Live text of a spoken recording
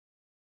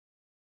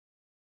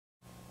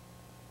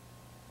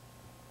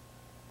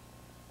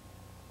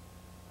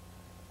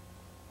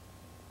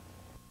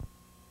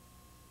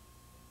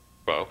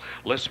Turbo,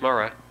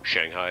 Lismara,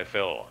 Shanghai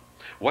Phil.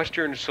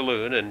 Western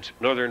Saloon and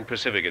Northern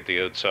Pacific at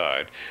the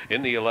outside.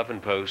 In the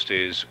 11 post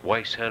is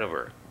Weiss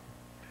Hanover.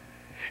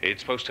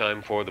 It's post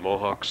time for the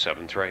Mohawk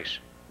 7th race.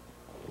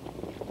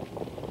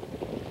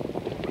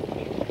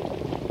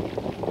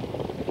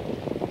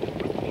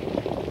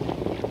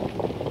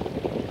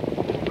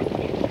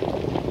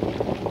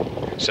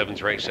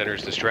 Seventh race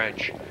enters the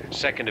stretch.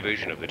 Second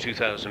division of the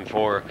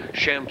 2004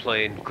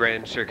 Champlain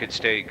Grand Circuit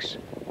Stakes.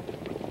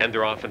 And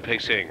they're off and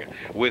pacing.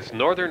 With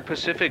Northern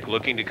Pacific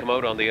looking to come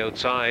out on the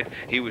outside.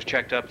 He was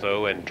checked up,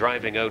 though, and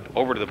driving out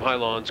over to the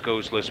pylons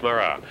goes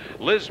Lismara.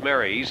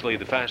 Lismara easily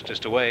the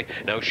fastest away.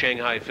 Now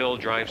Shanghai Phil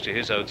drives to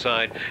his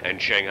outside,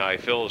 and Shanghai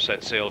Phil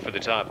sets sail for the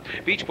top.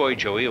 Beach Boy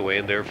Joey away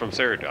in there from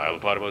third.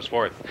 Isle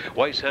fourth.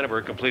 Weiss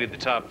Hanover completed the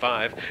top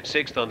five.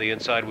 Sixth on the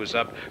inside was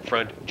up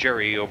front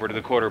Jerry over to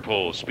the quarter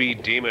pole.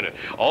 Speed Demon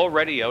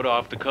already out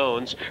off the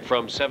cones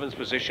from seventh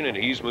position, and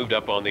he's moved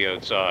up on the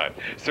outside.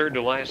 Third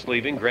to last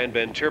leaving Grand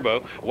Bend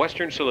Turbo,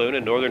 Western Saloon,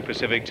 and Northern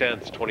Pacific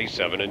 10th,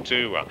 27 and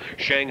 2.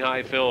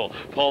 Shanghai Phil,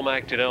 Paul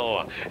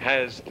MacDonell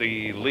has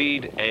the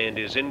lead and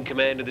is in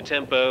command of the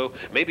tempo.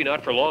 Maybe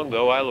not for long,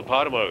 though. Isle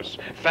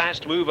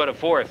fast move out of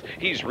fourth.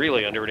 He's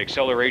really under an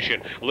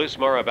acceleration.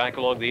 Lismara back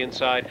along the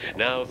inside,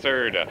 now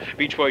third.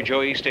 Beach Boy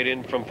Joey stayed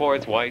in from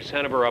fourth. Weiss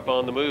Hanover up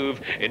on the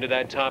move into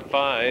that top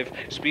five.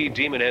 Speed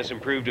Demon has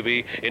improved to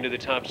be into the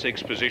top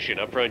six position.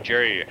 Up front,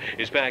 Jerry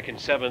is back in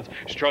seventh.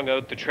 Strung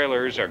out the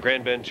trailers are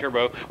Grand Bend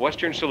Turbo,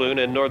 Western Saloon,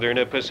 and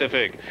Northern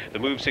Pacific. The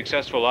move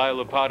successful. Isle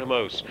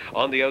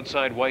on the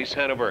outside. Weiss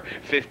Hanover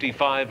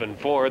 55 and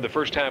 4. The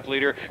first half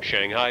leader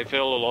Shanghai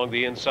Phil along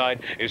the inside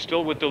is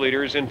still with the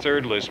leaders. In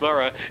third,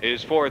 Lismara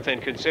is fourth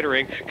and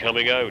considering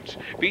coming out.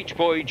 Beach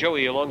Boy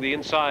Joey along the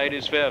inside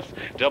is fifth.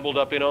 Doubled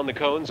up in on the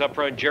cones. Up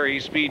front, Jerry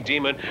Speed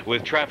Demon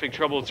with traffic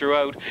trouble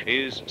throughout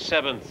is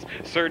seventh.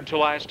 Third to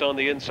last on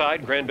the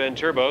inside, Grand Bend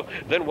Turbo,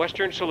 then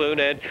Western Saloon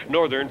and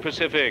Northern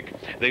Pacific.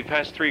 They've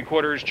passed three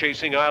quarters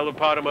chasing Isle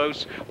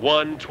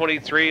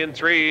 23 and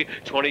 3,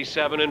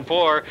 27 and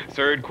 4.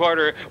 Third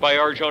quarter by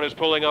Arjon is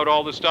pulling out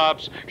all the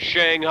stops.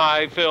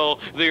 Shanghai Phil,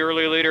 the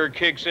early leader,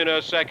 kicks in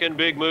a second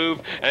big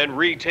move and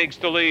retakes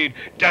the lead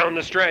down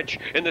the stretch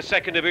in the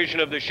second division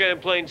of the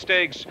Champlain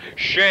Stakes.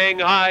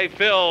 Shanghai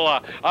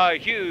Phil, a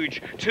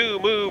huge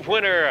two-move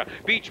winner.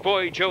 Beach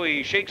Boy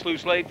Joey shakes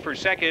loose late for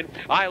second.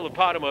 Isle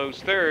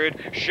third.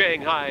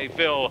 Shanghai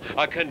Phil,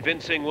 a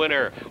convincing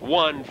winner.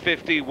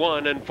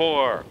 151 and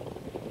 4.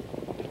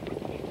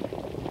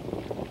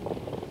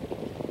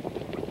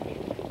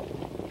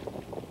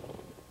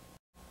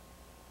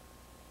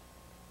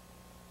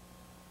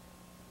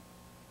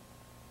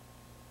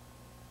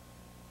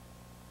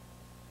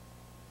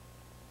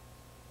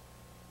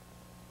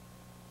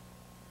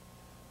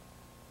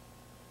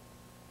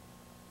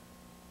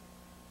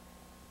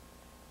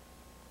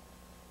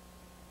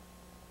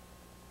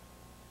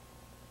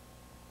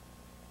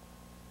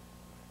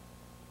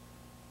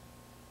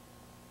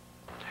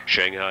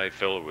 Shanghai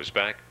Phil was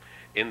back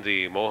in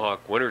the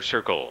Mohawk Winner's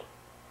Circle,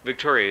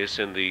 victorious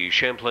in the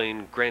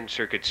Champlain Grand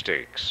Circuit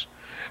Stakes.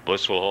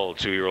 Blissful Hall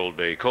 2-year-old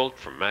bay colt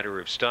from Matter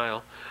of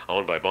Style,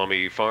 owned by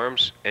Balmy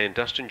Farms and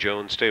Dustin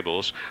Jones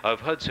Stables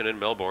of Hudson and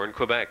Melbourne,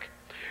 Quebec.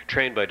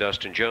 Trained by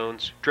Dustin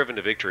Jones, driven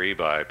to victory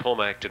by Paul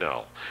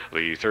MacDonell.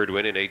 The third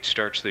win in 8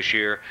 starts this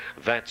year.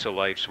 That's a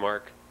life's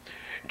mark.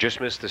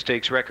 Just missed the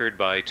stakes record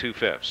by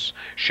 2/5.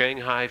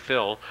 Shanghai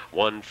Phil,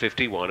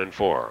 151 and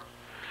 4.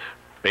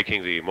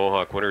 Making the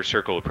Mohawk Winner's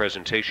Circle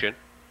presentation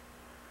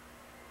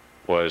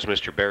was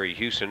Mr. Barry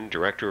Hewson,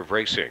 Director of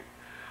Racing,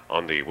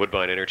 on the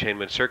Woodbine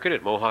Entertainment Circuit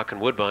at Mohawk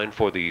and Woodbine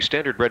for the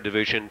Standard Bred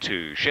Division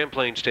to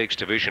Champlain Stakes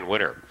Division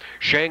winner,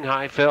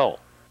 Shanghai Phil.